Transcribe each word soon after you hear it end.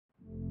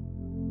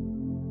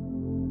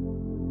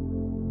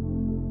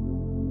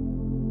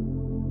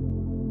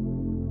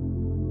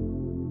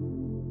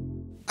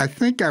I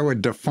think I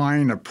would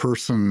define a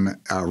person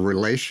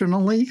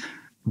relationally,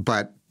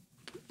 but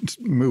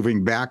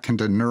moving back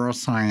into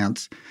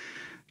neuroscience,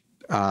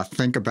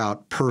 think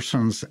about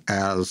persons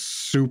as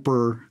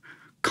super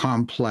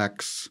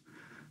complex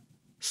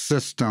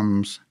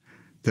systems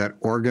that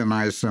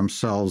organize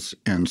themselves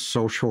in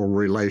social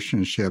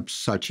relationships,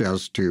 such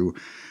as to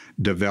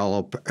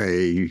develop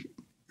a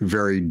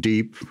very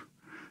deep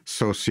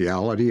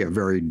sociality, a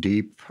very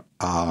deep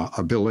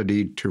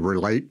ability to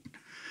relate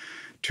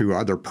to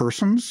other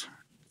persons.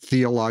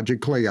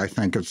 Theologically, I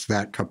think it's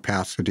that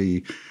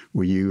capacity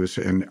we use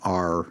in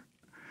our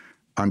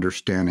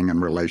understanding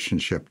and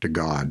relationship to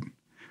God.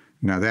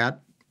 Now,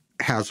 that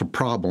has a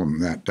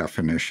problem, that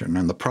definition.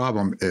 And the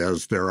problem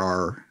is there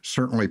are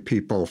certainly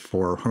people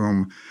for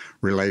whom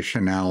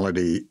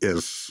relationality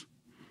is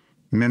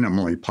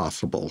minimally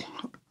possible.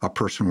 A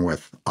person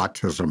with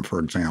autism, for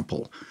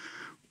example,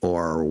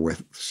 or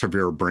with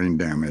severe brain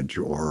damage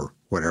or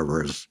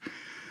whatever is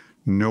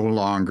no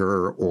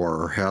longer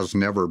or has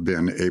never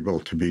been able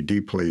to be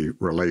deeply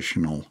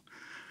relational.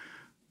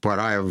 But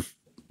I have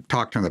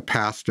talked in the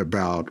past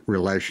about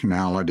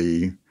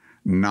relationality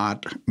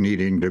not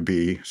needing to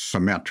be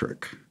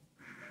symmetric.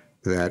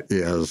 That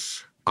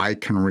is, I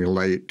can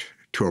relate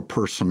to a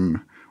person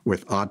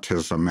with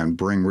autism and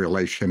bring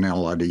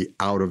relationality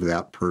out of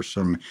that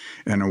person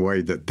in a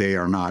way that they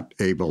are not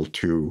able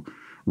to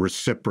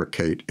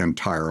reciprocate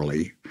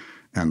entirely.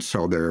 And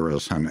so there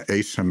is an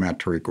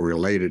asymmetric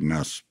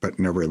relatedness, but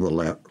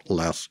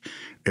nevertheless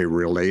a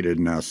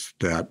relatedness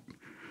that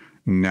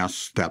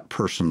nests that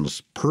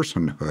person's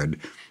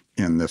personhood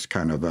in this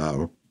kind of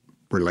a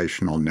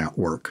relational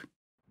network.